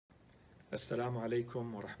Assalamu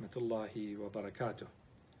alaikum wa rahmatullahi wa barakatuh.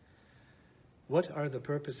 What are the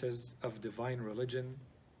purposes of divine religion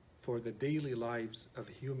for the daily lives of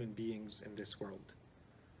human beings in this world?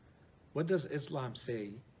 What does Islam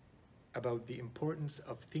say about the importance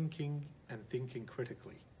of thinking and thinking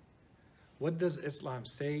critically? What does Islam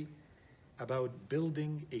say about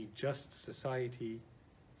building a just society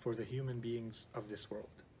for the human beings of this world?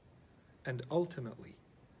 And ultimately,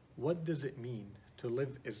 what does it mean to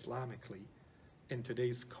live Islamically in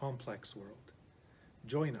today's complex world?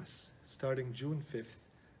 Join us starting June 5th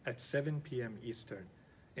at 7 p.m. Eastern,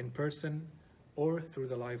 in person or through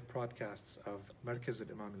the live broadcasts of Markaz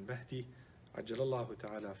al-Imam al-Mahdi, Ajjalallahu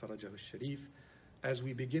ta'ala farajahu al-Sharif, as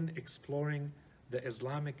we begin exploring the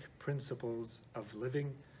Islamic principles of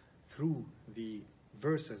living through the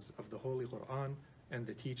verses of the Holy Quran and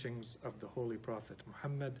the teachings of the Holy Prophet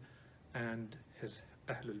Muhammad and his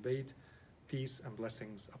Ahlul Bayt, peace and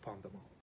blessings upon them all.